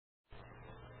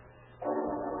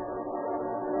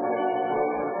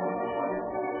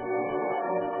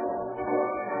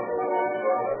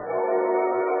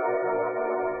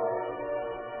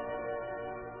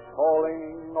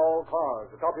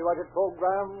copyrighted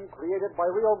program created by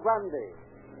Rio Grande.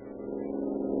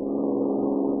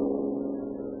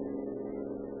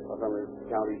 Los Angeles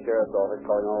County Sheriff's Office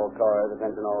calling all cars.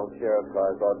 Attention all sheriff's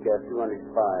cars. Broadcast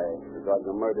 205 regarding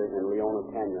a murder in Leona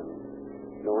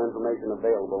Canyon. No information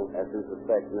available as to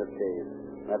suspects in this case.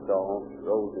 That's all.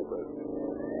 Rosenquist.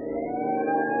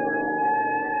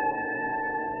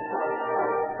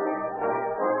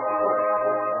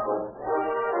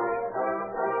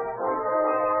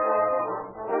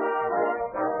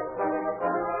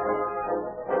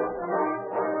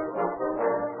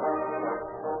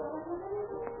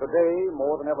 Today,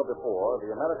 more than ever before,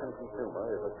 the American consumer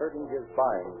is asserting his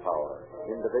buying power,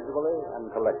 individually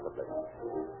and collectively.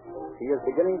 He is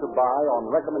beginning to buy on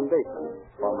recommendation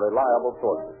from reliable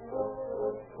sources.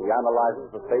 He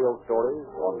analyzes the sales stories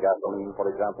on gasoline, for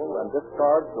example, and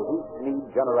discards the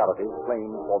weak-kneed generalities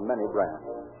claimed for many brands.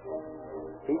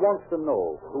 He wants to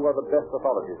know who are the best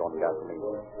authorities on gasoline,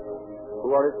 who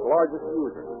are its largest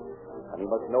users, and he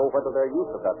must know whether their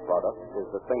use of that product is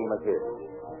the same as his.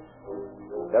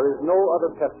 There is no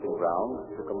other testing ground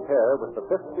to compare with the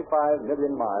 55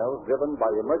 million miles driven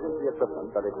by emergency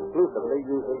equipment that exclusively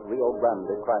uses Rio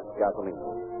Grande cracked gasoline.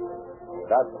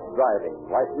 That's driving,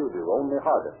 like you do, only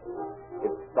harder.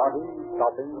 It's starting,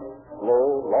 stopping, slow,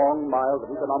 long miles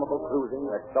of economical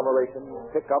cruising, acceleration,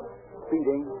 pickup,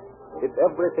 speeding. It's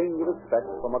everything you'd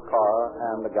expect from a car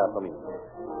and a gasoline.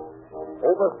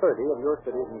 Over 30 of your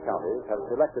cities and counties have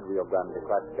selected Rio Grande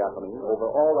cracked gasoline over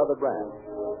all other brands.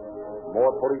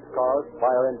 More police cars,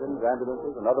 fire engines,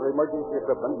 ambulances, and other emergency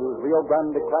equipment use Rio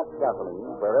Grande cracked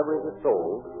gasoline wherever it is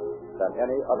sold than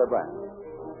any other brand.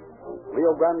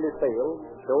 Rio Grande sales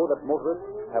show that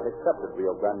motorists have accepted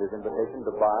Rio Grande's invitation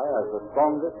to buy as the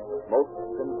strongest, most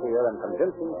sincere, and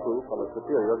convincing proof of a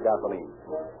superior gasoline.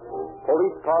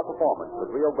 Police car performance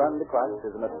with Rio Grande cracked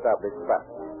is an established fact.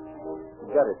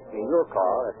 Get it in your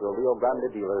car at your Rio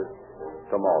Grande dealers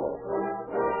tomorrow.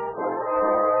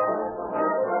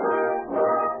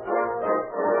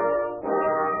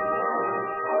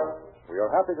 We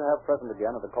are happy to have present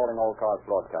again at the Calling All Cars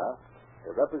broadcast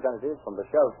a representative from the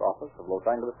Sheriff's Office of Los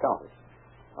Angeles County,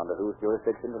 under whose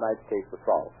jurisdiction tonight's case was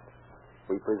solved.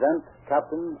 We present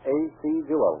Captain A.C.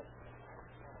 Jewell.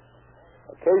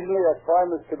 Occasionally, a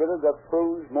crime is committed that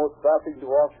proves most baffling to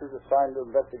officers assigned to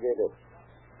investigate it.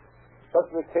 Such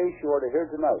is the case you are to hear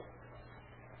tonight.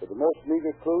 With the most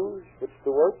meager clues which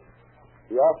to work,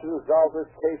 the officers resolved this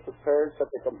case prepared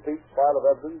such a complete file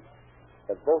of evidence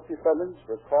that both defendants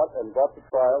were caught and brought to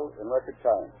trial in record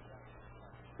time.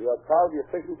 We are proud of the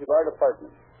efficiency of our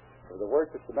department for the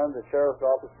work which the men of the Sheriff's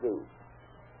Office do.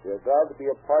 We are glad to be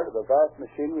a part of the vast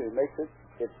machinery that makes it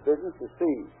its business to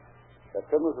see that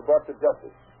criminals are brought to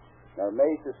justice, and are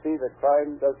made to see that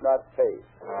crime does not pay.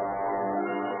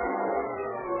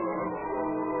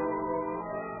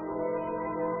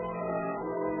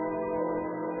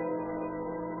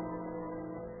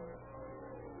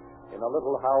 In a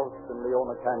little house in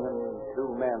Leona Canyon,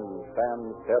 two men stand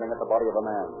staring at the body of a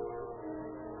man.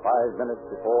 5 minutes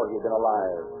before he had been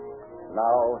alive.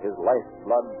 Now his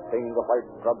lifeblood stained the white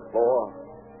scrub floor.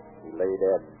 He lay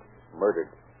dead, murdered.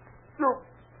 You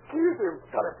killed him,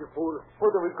 you fool.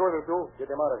 What are we going to do? Get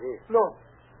him out of here. No,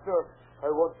 I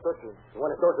won't touch him. You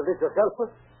want to go to this yourself?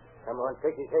 Come on,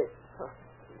 take his head.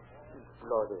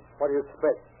 Bloody. What do you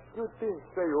expect? You think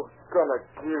say you're gonna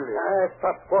kill him?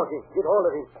 Stop talking. Get hold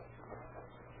of him.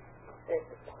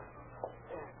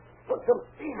 Put some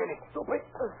steam in it, stupid.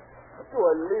 Do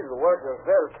a little work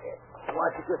yourself. Why,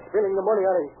 you're spilling the money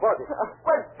out of his pocket.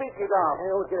 Well, pick it up.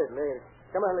 Hey, we'll get it later.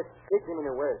 Come on, let's take him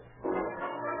in the west.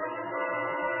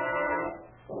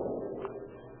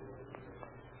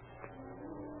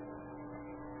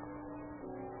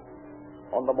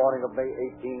 On the morning of May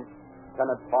 18th,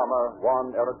 Lieutenant Farmer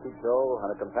Juan Aracucho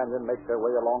and a companion make their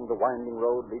way along the winding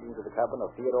road leading to the cabin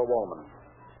of Theodore Wallman.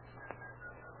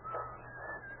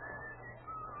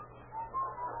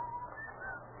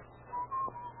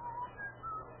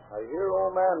 I hear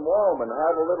old man Wallman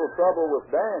had a little trouble with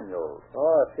Daniels.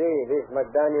 Oh, see, this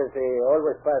McDaniels, he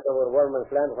always pass over Wallman's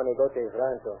land when he go to his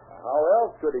rancho. How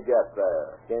else could he get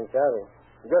there? Quien sabe?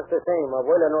 Just the same,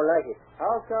 abuela don't like it.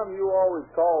 How come you always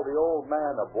call the old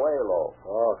man abuelo?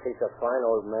 Oh, he's a fine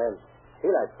old man.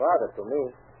 He like father to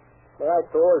me. But I'm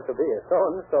too old to be a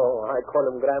son, so I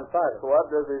call him grandfather. What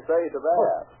does he say to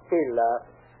that? He laughs.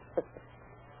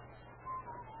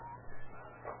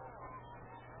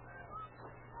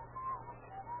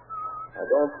 I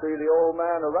don't see the old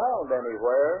man around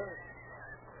anywhere.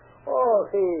 Oh,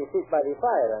 he sits by the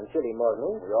fire on chilly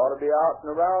morning. We ought to be out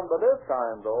and around by this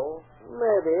time, though.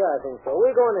 Maybe, I think so.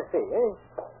 We're going to see, eh?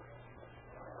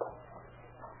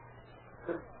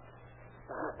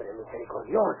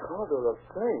 Your father of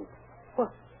strange.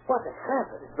 What has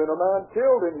happened? There's been a man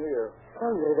killed in here.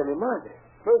 Sangre de mi madre.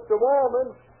 Mr.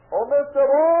 Wallman! Oh, Mr.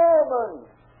 Wallman!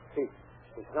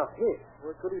 He's not here.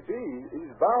 Where could he be?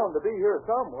 He's bound to be here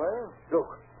somewhere.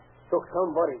 Look,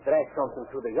 somebody dragged something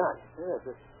through the yard.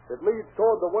 Yes, it leads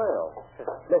toward the well.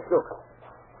 Let's look.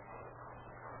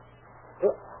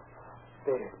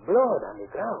 There's blood on the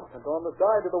ground. And on the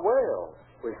side of the well.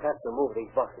 We'll have to move these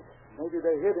boxes. Maybe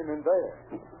they hid him in there.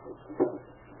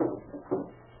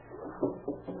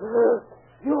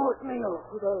 Dios mío.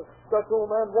 That's old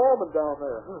man Wallman down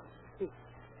there.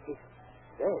 He's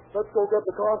dead. Let's go get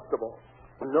the constable.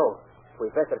 No, we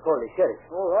better call the sheriff.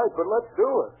 All right, but let's do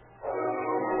it.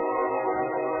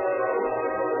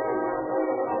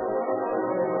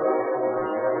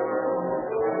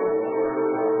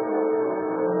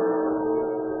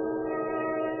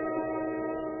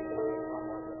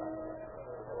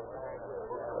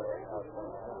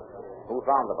 Who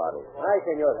found the body? Aye,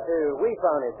 senor. We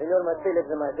found it, Senor Phillips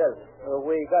and myself.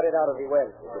 We got it out of the well.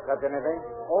 Did you touch anything?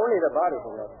 Only the body,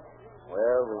 senor.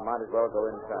 Well, we might as well go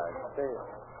inside. Senor.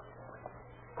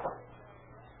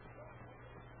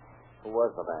 Who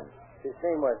was the man? His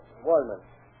name was Wallman.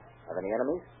 Have any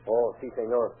enemies? Oh, si,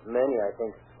 senor. Many, I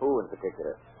think. Who in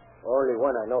particular? Only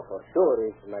one I know for sure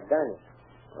is McDaniel.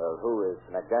 Well, who is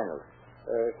McDaniels?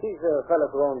 He's a fellow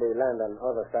who owned the land on the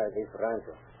other side of this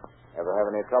rancho. Ever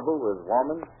have any trouble with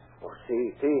Wallman? Oh,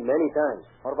 see, many times.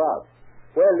 What about?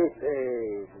 Well,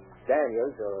 it's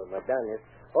Daniels or McDaniels.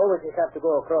 Always he have to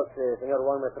go across Senor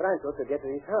Wallman's rancho to get to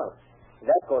his house.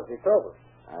 That causes trouble.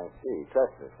 I see.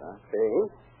 Trespass, huh?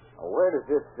 See? Where does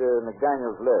this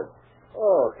McDaniels live?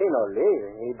 Oh, he no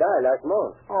live. He died last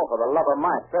month. Oh, for the love of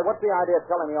Mike. Say, what's the idea of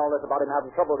telling me all this about him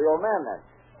having trouble with the old man, then?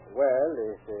 Well,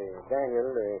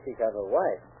 Daniel, he have a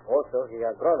wife. Also, he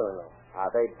has brother-in-law.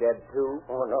 Are they dead, too?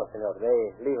 Oh, no, senor.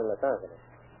 They live in Los Angeles.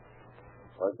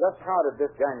 Well, just how did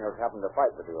this Daniels happen to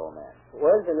fight with the old man?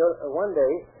 Well, senor, one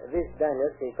day, this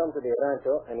Daniels, he come to the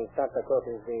rancho, and he starts across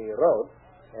the road,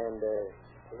 and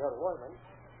Senor Wallman...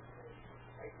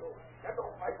 Get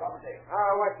off my property.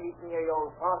 What's eating you,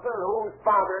 old parcel? Who's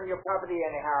bothering your property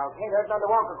anyhow? Can't hurt none to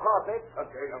walk across it.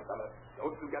 Okay, young fella.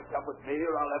 Don't you get up with me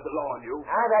or I'll have the law on you.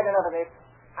 I've had enough of this.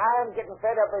 I'm getting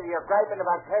fed up with your griping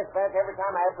about trespass every time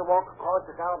I have to walk across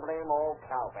the blame old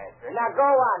cow pasture. Now go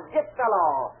on, get the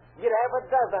law. You'd have a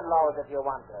dozen laws if you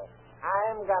want to.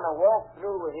 I'm gonna walk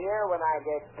through here when I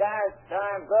get gosh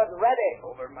darn good and ready.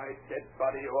 Over my dead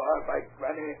body you are, by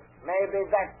granny. Maybe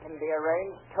that can be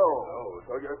arranged too. Oh,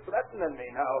 so you're threatening me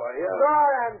now, are you?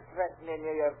 Sure, I'm threatening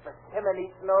you, you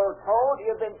persimmon-eating old toad.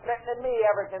 You've been threatening me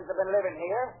ever since I've been living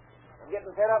here. I'm getting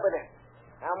fed up with it.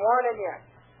 I'm warning you.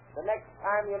 The next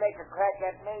time you make a crack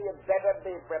at me, you better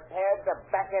be prepared to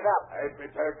back it up. I'm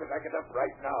prepared to back it up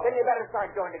right now. Then you better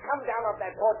start doing it. Come down off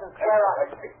that porch and square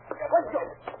up.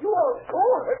 You old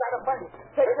fool! Is that a bunch?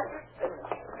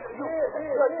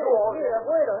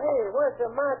 Bueno, hey, what's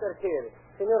the matter here?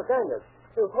 Senor Daniels,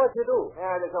 what'd you do?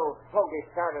 This old fogey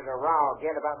started a row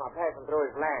again about my passing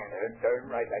through his land. Darn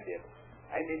right I did.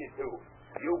 I mean it too.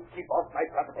 You keep off my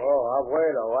property. Oh,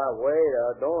 abuelo.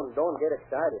 Don't get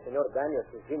excited. Senor Daniels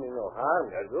is doing no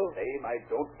harm. Just the same, I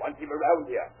don't want him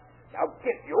around here. Now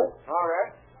get you. All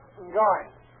right. I'm going.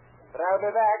 But I'll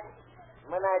be back.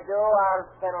 When I do, I'll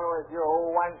settle with you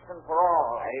once and for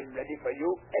all. I'm ready for you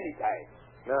anytime.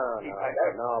 No,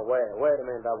 wait a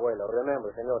minute, abuelo. Remember,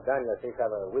 Senor Daniels, he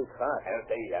has a weak heart. I'll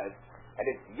say he has. And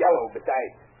it's yellow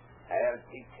besides. I'll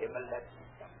teach him a lesson.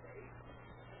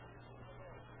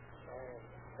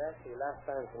 That's the last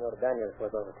time Senor Daniels was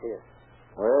over here.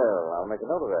 Well, I'll make a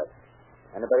note of that.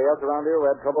 Anybody else around here who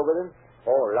had trouble with him?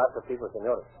 Oh, lots of people,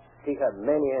 Senor. He had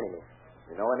many enemies.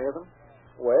 You know any of them?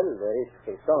 Well, there is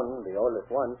his son, the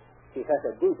oldest one. He has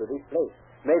a deed to this place.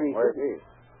 Maybe Where is he?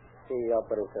 He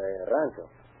operates a rancho.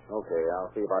 Okay,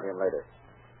 I'll see about him later.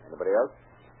 Anybody else?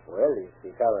 Well, he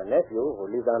has a nephew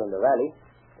who lives down in the valley.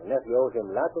 The nephew owes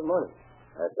him lots of money.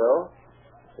 That's so?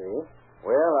 See?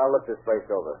 Well, I'll look this place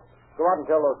over. Go out and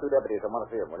tell those two deputies I want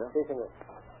to see them, will you? Si, senor.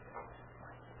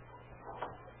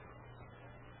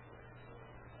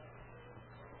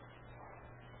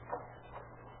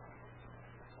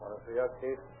 Want to see us,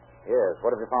 Chief? Yes,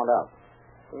 what have you found out?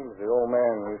 Seems the old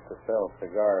man used to sell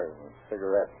cigars and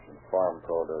cigarettes and farm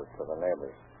produce to the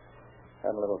neighbors.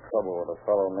 Had a little trouble with a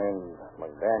fellow named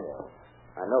McDaniel.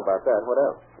 I know about that. What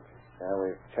else? And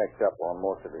we've checked up on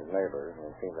most of his neighbors,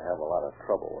 and he seems to have a lot of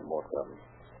trouble with most of them.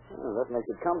 Well, that makes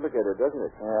it complicated, doesn't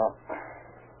it? Yeah.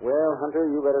 Well,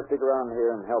 Hunter, you better stick around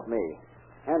here and help me.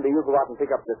 Andy, you go out and pick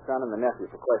up the son and the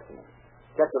nephew for questioning.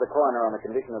 Check with the coroner on the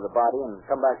condition of the body and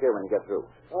come back here when you get through.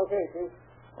 Okay, Chief.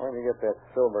 Where'd you get that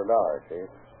silver dollar, Chief?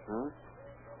 Huh?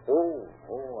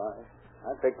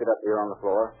 I picked it up here on the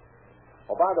floor.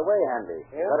 Oh, by the way, Handy,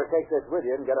 you better take this with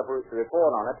you and get a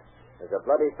report on it. There's a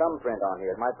bloody thumbprint on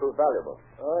here. It might prove valuable.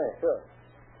 Oh, yeah, sure.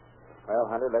 Well,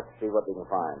 Hunter, let's see what we can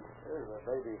find. Here's a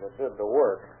baby that did the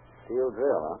work. Steel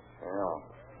drill, huh? Yeah.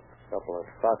 A couple of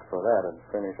shots for that would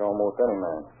finish almost any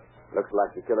man. Looks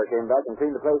like the killer came back and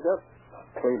cleaned the place up.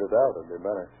 Cleaned it out, it'd be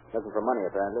better. Looking for money,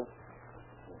 apparently.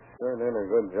 Sure did a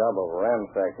good job of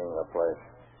ransacking the place.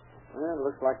 Well, it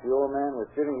looks like the old man was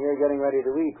sitting here getting ready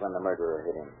to eat when the murderer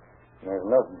hit him. There's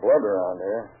enough blood around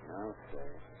here.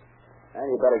 Okay. And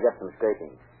you better get some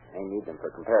scrapings. May need them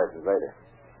for comparisons later.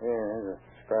 Yeah, here's a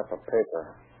scrap of paper.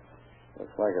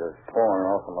 Looks like it is torn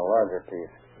off from a larger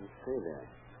piece. Let's see there.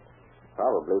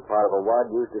 Probably part of a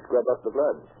wad used to scrub up the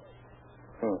blood.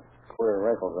 Clear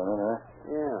wrinkles in it, huh?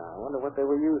 Yeah, I wonder what they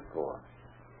were used for.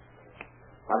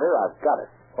 Hunter, I've got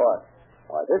it. What?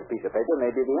 Why, this piece of paper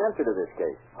may be the answer to this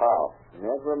case. How?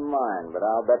 Never mind, but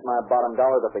I'll bet my bottom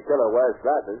dollar that the killer wears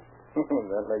glasses.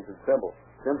 That makes it simple.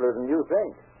 Simpler than you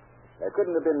think. There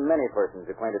couldn't have been many persons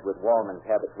acquainted with Wallman's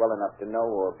habits well enough to know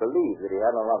or believe that he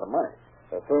had a lot of money.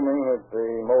 Assuming that the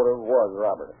motive was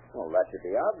robbery. Well, that should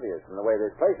be obvious from the way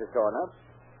this place is torn up.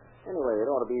 Anyway, it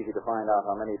ought to be easy to find out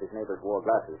how many of his neighbors wore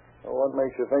glasses. Well, what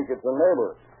makes you think it's a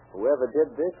neighbor? Whoever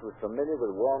did this was familiar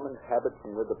with Wallman's habits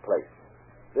and with the place.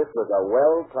 This was a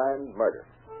well-planned murder.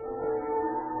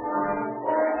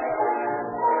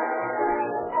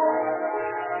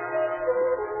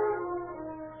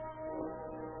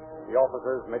 The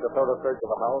officers made a thorough search of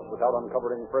the house without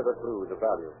uncovering further clues of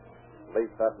value.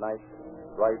 Late that night,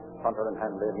 Bright, Hunter, and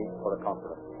Hanley meet for a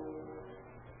conference.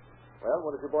 Well,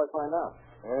 what did your boy find out?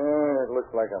 It looks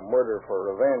like a murder for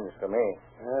revenge to me.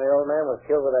 The old man was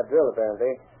killed with that drill,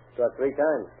 apparently. Shot 3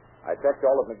 times. I checked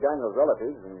all of McDaniel's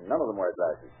relatives, and none of them wear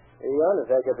glasses. The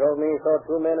undertaker told me he saw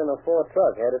 2 men in a Ford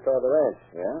truck headed toward the ranch.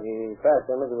 Yeah? He passed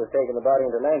them as he was taking the body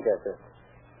into Lancaster.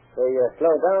 They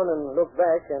slowed down and looked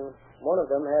back, and one of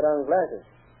them had on glasses.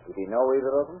 Did he know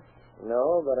either of them?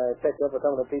 No, but I checked up with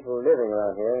some of the people living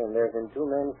around here, and there's been 2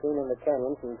 men seen in the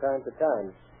canyon from time to time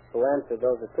who answered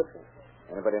those descriptions.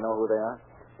 Anybody know who they are?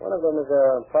 One of them is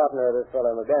a partner of this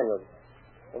fellow McDaniels.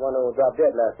 The one who dropped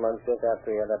dead last month just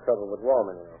after he had that trouble with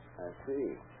Wallman, you know. I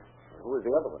see. Who was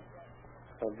the other one?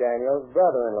 McDaniel's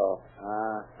brother-in-law.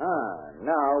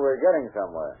 Now we're getting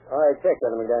somewhere. I checked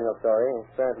on the McDaniel story.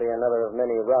 Apparently another of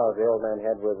many rows the old man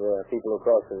had with people who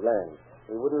crossed his land.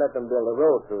 He wouldn't let them build a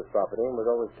road through his property and was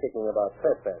always kicking about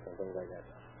trespass and things like that.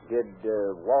 Did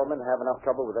Wallman have enough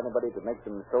trouble with anybody to make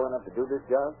them sore enough to do this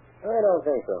job? I don't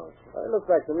think so. It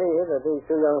looks like to me that these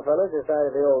 2 young fellows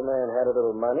decided the old man had a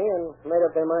little money and made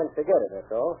up their minds to get it,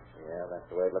 that's all. Yeah, that's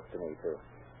the way it looks to me, too.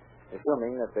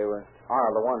 Assuming that they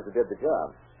are the ones who did the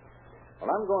job.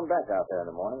 Well, I'm going back out there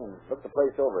in the morning and look the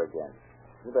place over again.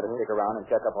 You better stick around and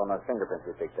check up on those fingerprints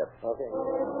we picked up. Okay.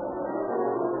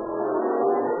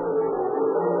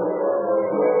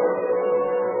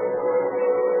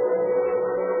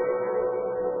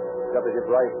 Deputy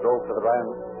Bright drove to the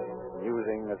ranch,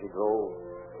 musing as he drove.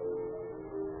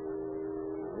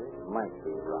 This might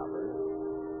be robbery.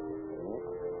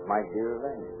 It might be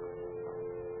revenge.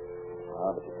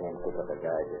 Oh, but you can't pick up a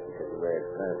guy just because he wears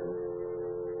glasses.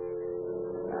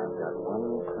 I've got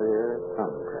one clear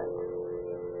thumbprint.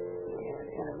 He had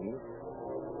enemies.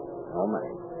 No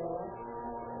money.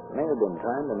 May have been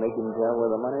trying to make him tell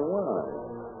where the money was.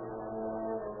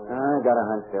 I got a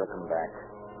hunch they'll come back.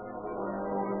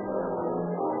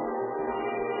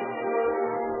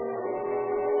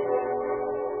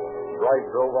 Bright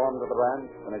drove on to the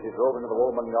ranch, and as he drove into the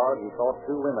Woolman yard, he saw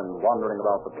 2 women wandering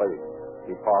about the place.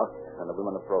 He paused, and the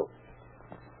women approached.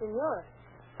 Senor,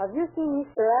 have you seen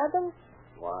Mr. Adams?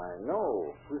 Why,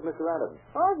 no. Who's Mr. Adams?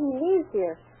 Oh, he lives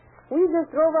here. We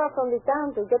just drove out from the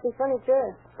town to get the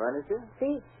furniture. Furniture?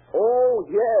 See, Oh,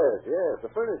 yes,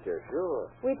 the furniture, sure.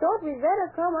 we thought we'd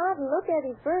better come out and look at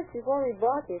it first before we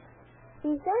bought it.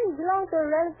 He said it belonged to a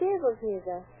relative of his.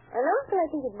 An uncle, I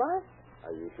think it was.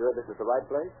 Are you sure this is the right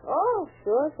place? Oh,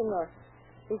 sure, senor.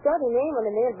 We saw the name on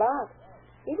the mailbox.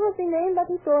 It was the name that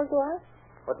he told to us.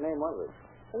 What name was it?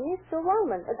 Mr.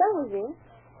 Wallman. That was him.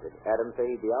 Did Adam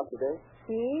say he'd be out today?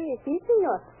 Si,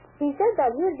 senor. He said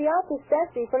that he'll be out to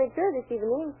fetch the furniture this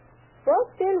evening. But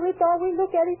still, we thought we'd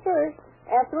look at it first.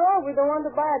 After all, we don't want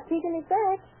to buy a peek in it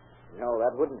back. No,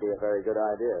 that wouldn't be a very good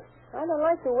idea. I don't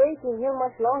like to wait in here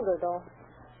much longer, though.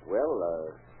 Well,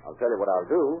 I'll tell you what I'll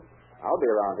do. I'll be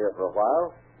around here for a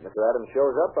while. If Mr. Adams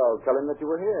shows up, I'll tell him that you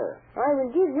were here. I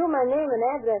will give you my name and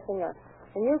address, senor.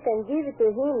 And you can give it to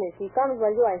him if he comes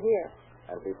while you are here.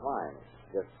 That'll be fine.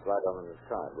 Just write on this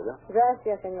card, will you?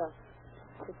 Gracias, senor.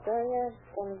 Victoria,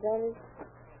 Gonzalez,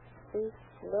 Street,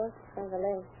 Los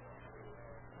Angeles.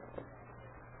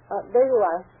 There you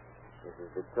are. This is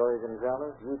Victoria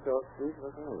Gonzalez, Utah Street,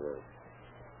 Los Angeles.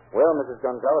 Well, Mrs.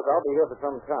 Gonzalez, I'll be here for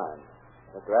some time.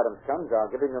 Mr. Adams comes, I'll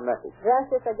give him your message.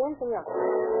 Gracias again, senor.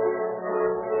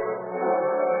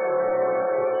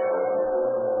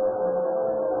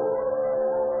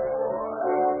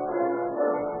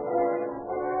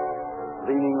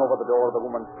 Leaning over the door of the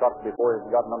woman's truck before he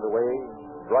had gotten underway,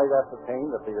 Dwight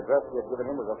ascertained that the address he had given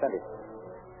him was authentic.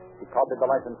 He copied the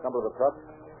license number of the truck.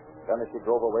 Then as she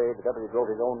drove away, the deputy drove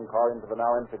his own car into the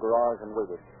now empty garage and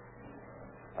waited.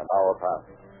 An hour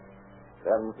passed.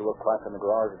 Then, through a crack in the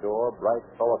garage door, Bright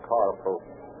saw a car approach.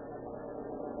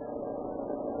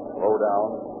 Slow down.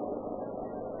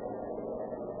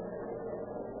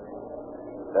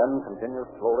 Then continued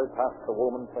slowly past the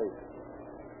woman's face.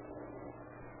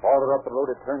 Farther up the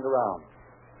road, it turned around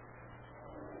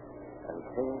and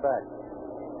came back.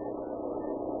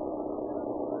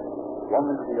 Swung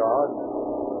into the yard,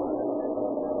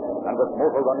 and with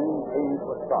motor running, came to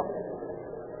a stop.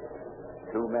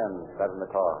 Two men sat in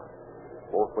the car.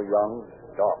 Both were young,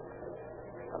 dark,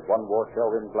 and one wore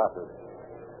shell-rimmed glasses.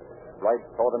 Bright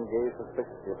saw them gaze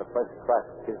suspiciously at the fresh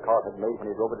tracks his car had made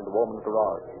when he drove it into the woman's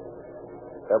garage.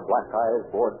 Their black eyes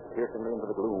bored piercingly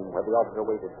into the gloom where the officer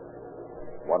waited.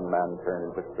 One man turned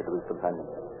and whispered to his companion.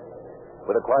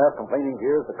 With a cry of complaining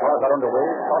gears, the car got underway,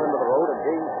 shot into the road, and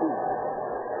gained speed.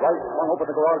 Bright swung open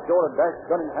the garage door and dashed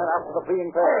gun in hand after the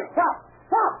fleeing pair. Hey, stop!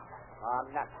 Stop! I'm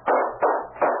not.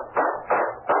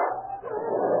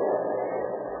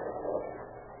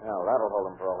 Well, that'll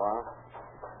hold him for a while.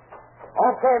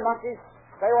 Okay, monkeys.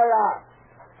 Stay where you are.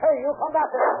 Hey, you come back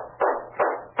here.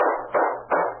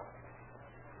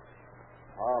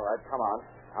 All right, come on.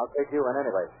 I'll take you in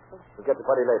anyway. We'll get the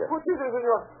buddy later. What is it,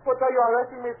 senor? What are you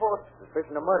arresting me for?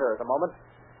 Suspicion of murder at the moment.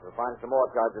 We'll find some more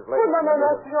charges later. No,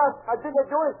 senor. I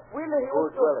didn't do it. Willie, he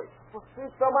Who's was... Willie?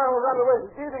 He's someone who ran away.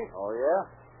 He did it. Oh, yeah?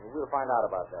 We'll find out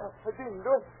about that. I didn't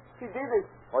do it. He did it.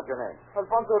 What's your name?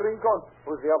 Alfonso Rincon.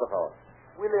 Who's the other fellow?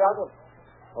 Willie Adams.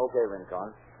 Okay,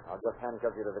 Rincon. I'll just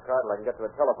handcuff you to the car till I can get to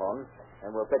the telephone,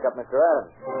 and we'll pick up Mr.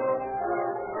 Adams.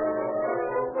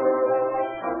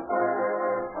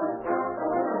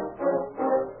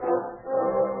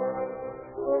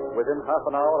 Within half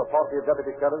an hour, a party of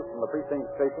deputy sheriffs from the precinct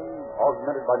station,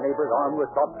 augmented by neighbors armed with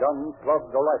shotguns,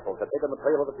 clubs, or rifles, had taken the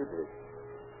trail of the fugitive.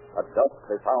 At dusk,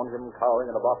 they found him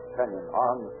cowering in a box canyon,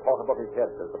 arms caught above his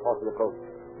head as the party approached.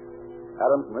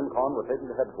 Adams and Rincon were taken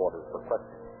to headquarters for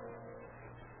questioning.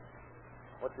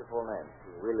 What's your full name?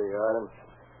 Willie Adams.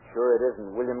 Sure it isn't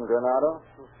William Granado?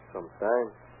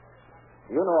 Sometimes.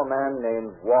 You know a man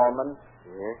named Wallman?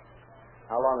 Yeah.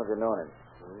 How long have you known him?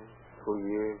 2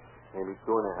 years, maybe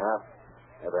 2.5.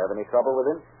 Ever have any trouble with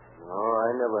him? No, I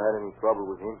never had any trouble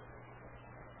with him.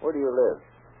 Where do you live?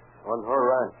 On her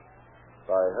ranch.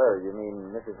 By her, you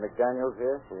mean Mrs. McDaniels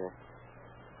here? Yeah.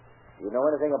 You know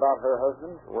anything about her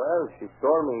husband? Well, she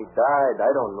told me he died. I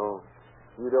don't know.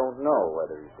 You don't know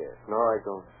whether he's dead. No, I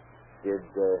don't. Did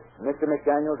Mr.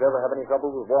 McDaniels ever have any trouble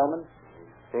with Wallman?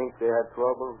 Think they had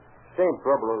trouble? Same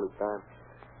trouble all the time.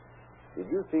 Did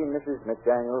you see Mrs.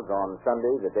 McDaniels on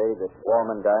Sunday, the day that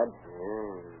Wallman died?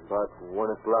 Yeah, about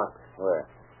 1 o'clock. Where?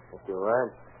 At the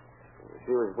ranch.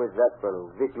 She was with that fellow,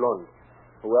 Vic Lund.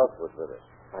 Who else was with her?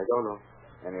 I don't know.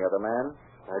 Any other man?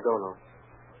 I don't know.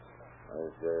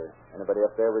 Was anybody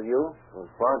up there with you?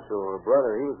 Alfonso, her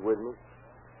brother, he was with me.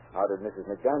 How did Mrs.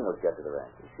 McDaniels get to the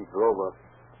ranch? She drove up.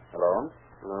 Alone?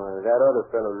 No, that other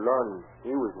fellow, Lund,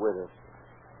 he was with us.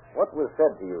 What was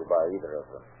said to you by either of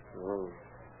them?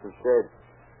 He said,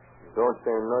 don't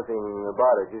say nothing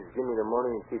about it. Just give me the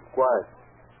money and keep quiet.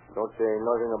 Don't say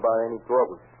nothing about any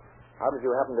trouble. How did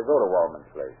you happen to go to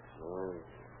Wallman's place?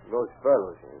 Those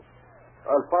fellows,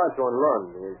 Alfonso and Lund,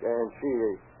 and she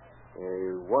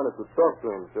wanted to talk to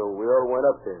him, so we all went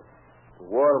up there.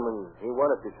 Wallman, he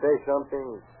wanted to say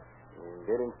something, and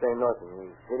they didn't say nothing. He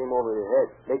hit him over the head.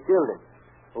 They killed him.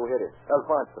 Who hit him?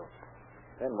 Alfonso.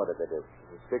 Then what did they do?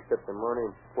 He picked up the money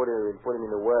and put him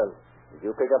in the well. Did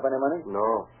you pick up any money?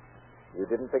 No. You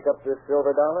didn't pick up this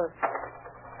silver dollar?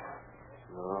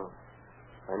 No.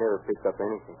 I never picked up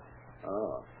anything.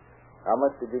 Oh. How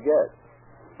much did you get?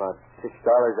 About $6,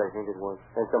 I think it was,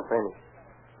 and some pennies.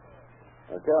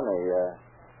 Now tell me,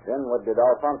 then what did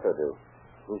Alfonso do?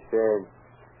 He said,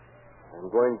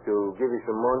 I'm going to give you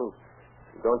some money.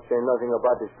 Don't say nothing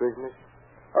about this business.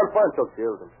 Alfonso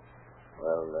killed him.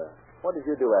 Well, what did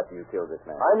you do after you killed this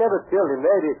man? I never killed him.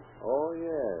 They did. Oh,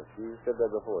 yes. You said that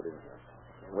before, didn't you?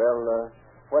 Well,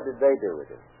 what did they do with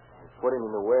him? Put him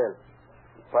in the well.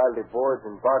 Piled the boards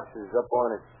and boxes up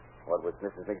on it. What was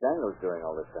Mrs. McDaniels doing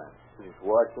all this time? She's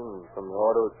watching from the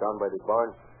autos down by the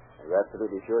barn. Are you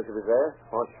absolutely sure she was there?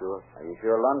 Oh, sure. Are you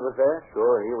sure Lund was there?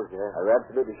 Sure, he was there. Are you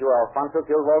absolutely sure Alfonso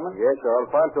killed Wallman? Yes, sir.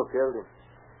 Alfonso killed him.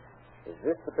 Is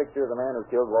this the picture of the man who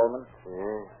killed Wallman?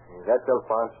 Yeah, that's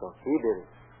Alfonso. He did it.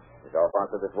 Is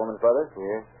Alfonso this woman's brother?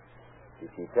 Yeah. Did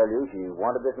she tell you she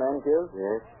wanted this man killed?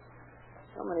 Yes.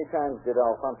 How many times did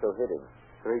Alfonso hit him?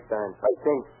 3 times. I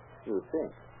think. You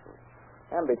think.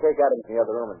 Amby, take Adams in the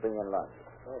other room and bring in lunch.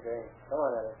 Okay. Come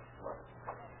on, Adams.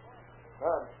 Come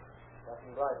on. Got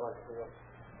some dry ones for you.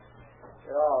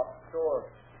 Yeah, sure.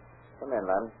 Come in,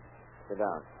 Lund. Sit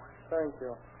down. Thank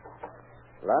you.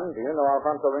 Lund, do you know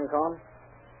Alfonso Rincon?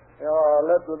 Yeah, a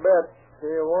little bit. He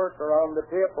worked around the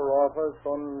paper office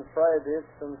on Fridays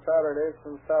and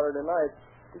Saturday nights.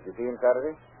 Did you see him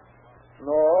Saturday?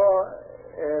 No,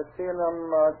 I seen him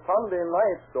Sunday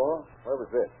night, though. Where was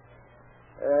this?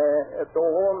 At the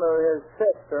home of his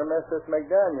sister, Mrs.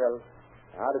 McDaniels.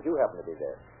 How did you happen to be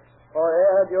there? Oh,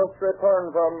 I had just returned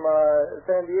from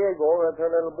San Diego with her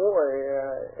little boy.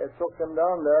 I took him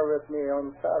down there with me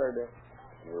on Saturday.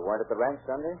 You weren't at the ranch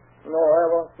Sunday? No, I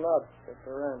was not at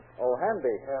the ranch. Oh,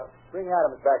 Hanby. Yeah. Bring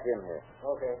Adams back in here.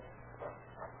 Okay.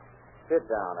 Sit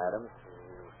down, Adams.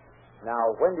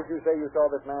 Now, when did you say you saw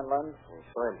this man, Lund?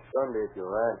 Sunday at your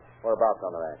ranch. Whereabouts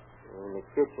on the ranch? In the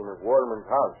kitchen of Wallman's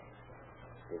house.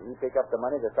 Did he pick up the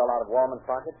money that fell out of Wallman's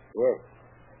pocket? Yes.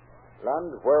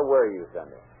 Lund, where were you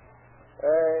Sunday?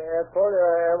 I told you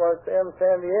I was in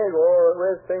San Diego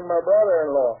visiting my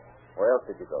brother-in-law. Where else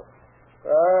did you go?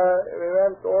 We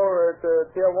went over to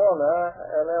Tijuana.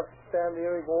 I left San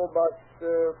Diego about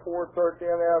 4:30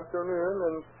 in the afternoon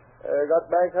and got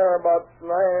back here about 9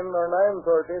 or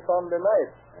 9:30 Sunday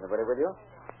night. Anybody with you?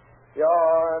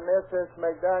 Yeah, Mrs.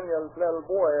 McDaniel's little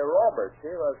boy, Robert, he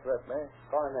was with me.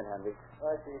 Call him in, Hanby.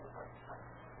 I see.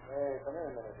 Hey, come in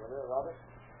a minute, will you, Robert?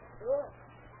 Sure.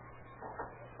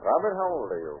 Robert, how old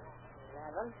are you?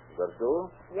 11. You go to school?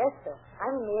 Yes, sir.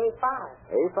 I'm in the A5.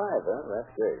 A5, huh?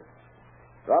 That's great.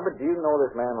 Robert, do you know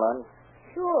this man, Lund?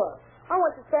 Sure. I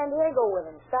went to San Diego with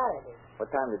him Saturday. What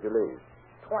time did you leave?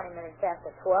 20 minutes after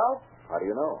 12. How do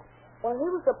you know? Well, he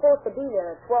was supposed to be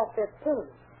there at 12:15.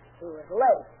 He was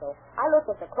late, so I looked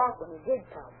at the clock when he did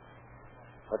come.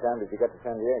 What time did you get to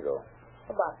San Diego?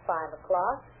 About 5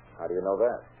 o'clock. How do you know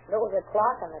that? There was a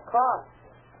clock on the car.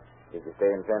 Did you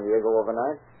stay in San Diego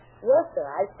overnight? Yes, sir.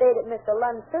 I stayed at Mr.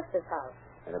 Lund's sister's house.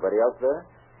 Anybody else there?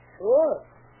 Sure.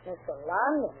 Mr.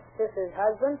 Lund and his sister's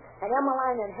husband and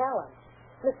Emmeline and Helen.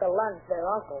 Mr. Lund's their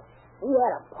uncle. We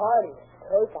had a party with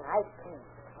cake and ice cream.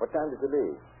 What time did you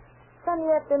leave? Sunday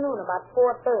afternoon, about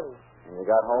 4:30. And you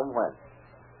got home when?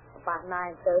 About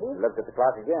 9:30. You looked at the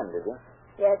clock again, did you?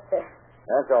 Yes, sir.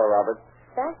 That's all, Robert.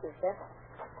 Thank you, sir.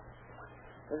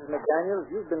 Mrs.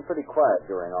 McDaniels, you've been pretty quiet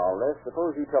during all this.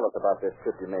 Suppose you tell us about this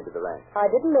trip you made to the ranch. I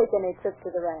didn't make any trip to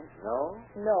the ranch. No?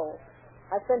 No.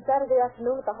 I spent Saturday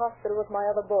afternoon at the hospital with my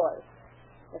other boys.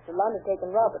 Mr. Lund had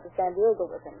taken Robert to San Diego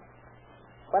with him.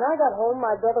 When I got home,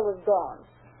 my brother was gone.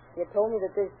 He had told me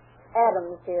that this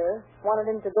Adams here wanted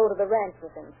him to go to the ranch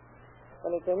with him.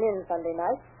 When he came in Sunday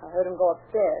night, I heard him go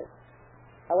upstairs.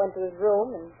 I went to his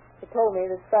room, and he told me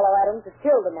this fellow Adams had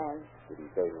killed a man. Did he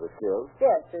say he was killed?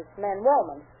 Yes, this man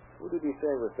Wallman. Who did he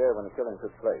say was there when the killing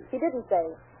took place? He didn't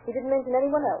say. He didn't mention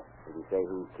anyone else. Did he say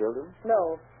who killed him?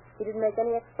 No, he didn't make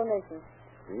any explanation.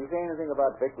 Did he say anything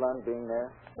about Vic Lund being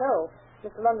there? No,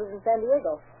 Mr. Lund was in San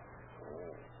Diego.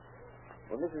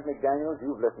 Well, Mrs. McDaniels,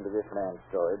 you've listened to this man's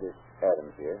story, this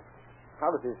Adams here.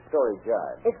 How does his story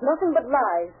jive? It's nothing but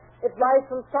lies. It lies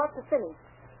from start to finish.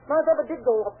 My brother did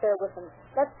go up there with him.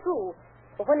 That's true.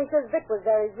 But when he says Vic was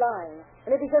there, he's lying.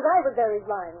 And if he says I was there, he's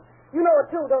lying. You know it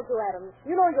too, don't you, Adams?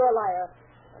 You know you're a liar.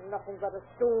 And nothing but a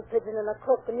stool pigeon and a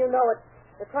cook, and you know it.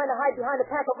 You're trying to hide behind a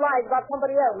pack of lies about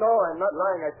somebody else. No, I'm not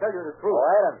lying. I tell you the truth.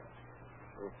 Oh, Adams.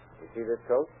 You see this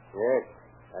coat? Yes.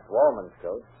 That's Wallman's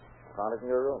coat. Found it in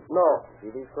your room. No. You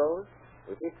see these clothes?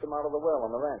 We picked them out of the well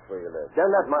on the ranch where you live. They're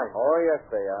not mine. Oh, yes,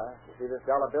 they are. You see this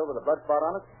dollar bill with a blood spot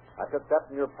on it? I took that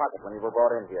from your pocket when you were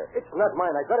brought in here. It's not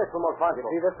mine. I got it from Alfonso. You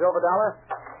see this silver dollar?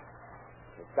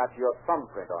 It's got your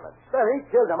thumbprint on it. Well, he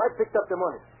killed him. I picked up the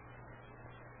money.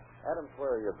 Adams,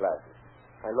 where are your glasses?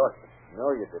 I lost them. No,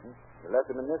 you didn't. You left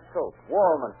them in this coat,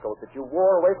 Wallman's coat, that you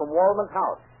wore away from Wallman's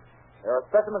house. There are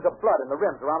specimens of blood in the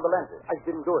rims around the lenses. I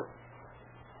didn't do it.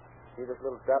 See this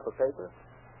little scrap of paper?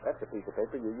 That's the piece of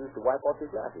paper you used to wipe off your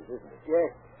glasses, isn't it?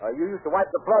 Yes. You used to wipe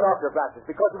the blood off your glasses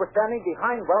because you were standing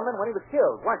behind Wellman when he was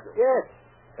killed, weren't you? Yes.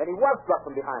 Then he was struck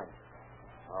from behind.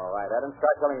 All right, Adams,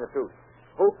 start telling the truth.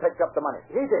 Who picked up the money?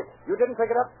 He did. You didn't pick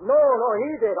it up? No,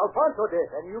 he did. Alfonso did.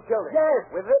 And you killed him? Yes.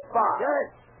 With this bar? Yes.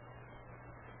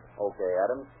 Okay,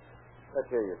 Adams. Let's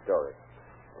hear your story.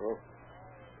 Yes.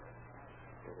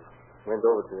 Went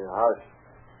over to the house.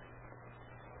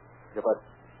 About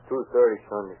 2:30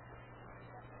 Sunday.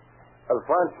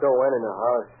 Alfonso went in the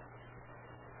house.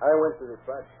 I went to the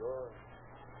back door.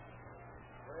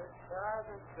 I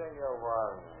didn't say you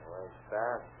were.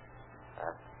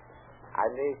 I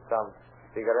need some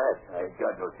cigarettes. I ain't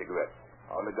got no cigarettes.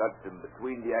 Only got them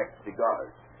between the act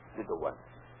cigars. Little one.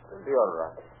 It'll be all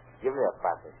right. Give me a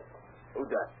package. Who's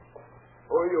that?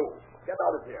 Who are you? Get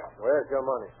out of here. Where's your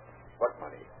money? What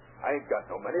money? I ain't got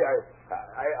no money. I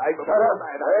Shut up.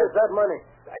 Where's that money?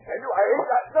 I tell you, I ain't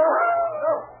got no.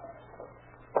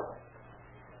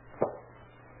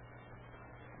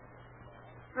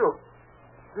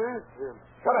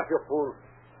 Shut up, you fool.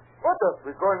 What are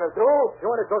we going to do? You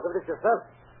want to talk of this yourself?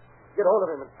 Get hold of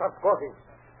him and stop squawking.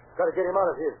 Got to get him out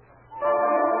of here.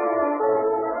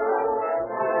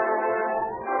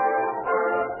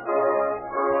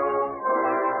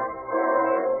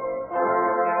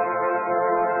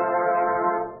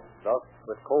 Thus,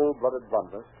 with cold-blooded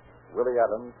bluntness, Willie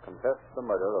Adams confessed the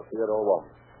murder of Theodore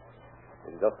Walton.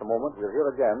 In just a moment, we'll hear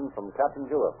again from Captain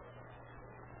Jewell.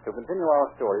 To continue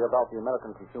our story about the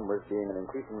American consumers being an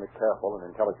increasingly careful and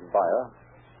intelligent buyer,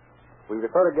 we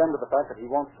refer again to the fact that he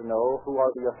wants to know who are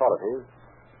the authorities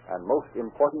and most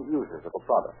important users of a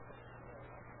product.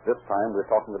 This time we're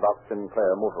talking about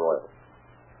Sinclair motor oil.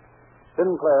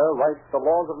 Sinclair writes the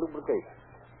laws of lubrication,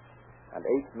 and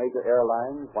 8 major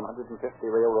airlines, 150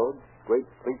 railroads, great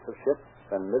fleets of ships,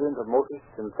 and millions of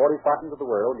motorists in 40 partners of the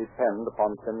world depend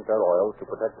upon Sinclair oil to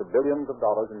protect the billions of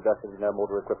dollars invested in their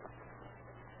motor equipment.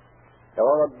 There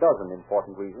are a dozen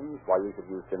important reasons why you should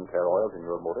use Sinclair oils in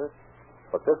your motor,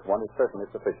 but this one is certainly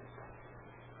sufficient.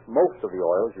 Most of the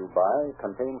oils you buy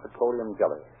contain petroleum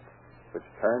jelly, which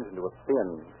turns into a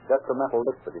thin, detrimental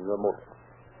liquid in your motor.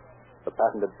 The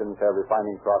patented Sinclair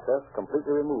refining process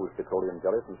completely removes petroleum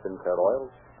jelly from Sinclair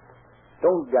oils.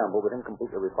 Don't gamble with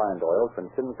incompletely refined oils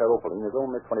when Sinclair Opaline is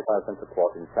only 25 cents a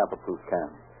quart in tamper-proof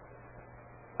cans.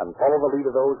 And follow the lead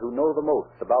of those who know the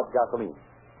most about gasoline.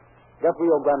 Get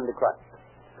Rio Grande Cracked.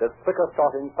 This quicker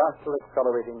starting, faster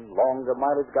accelerating, longer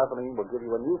mileage gasoline will give you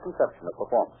a new conception of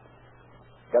performance.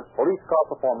 Get police car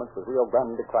performance with Rio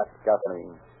Grande Cracked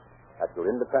gasoline at your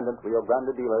independent Rio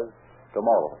Grande dealers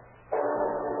tomorrow.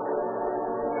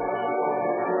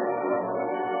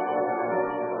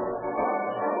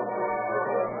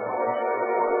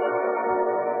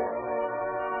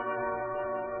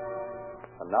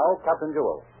 And now, Captain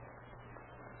Jewell.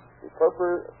 The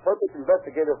purpose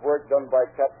investigative work done by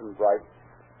Captain Bright,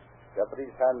 Deputies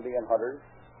Hanley and Hunter,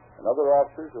 and other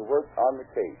officers who worked on the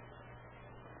case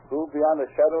proved beyond a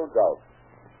shadow of doubt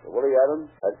that Willie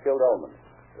Adams had killed Elman,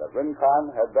 that Rincon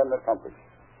had been accomplished.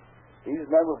 These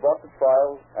men were brought to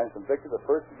trial and convicted of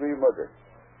first-degree murder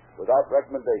without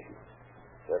recommendation.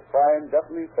 Their crime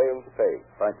definitely failed to pay.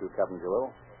 Thank you, Captain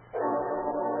Jewell.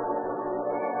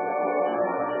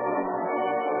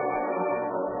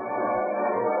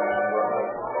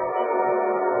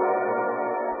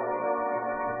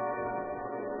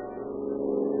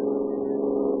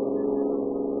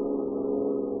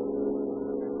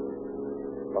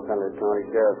 Los Angeles County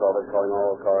Sheriff's Office calling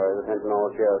all cars, attention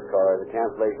all sheriff's cars, the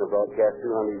cancellation of broadcast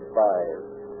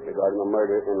 205 regarding a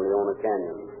murder in Leona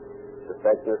Canyon.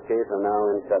 Suspects in this case are now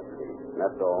in custody. And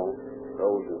that's all.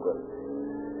 Rolls and quit.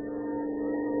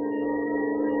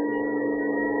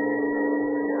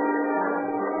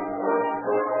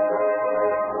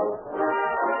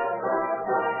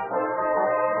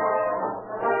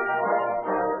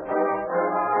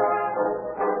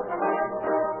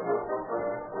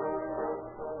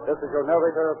 This is your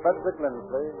narrator, Frederick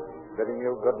Lindsley, bidding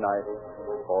you good night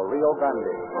for Rio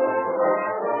Grande.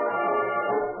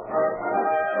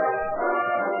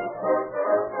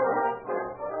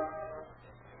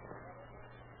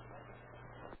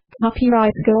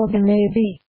 Copyright Golden Navy.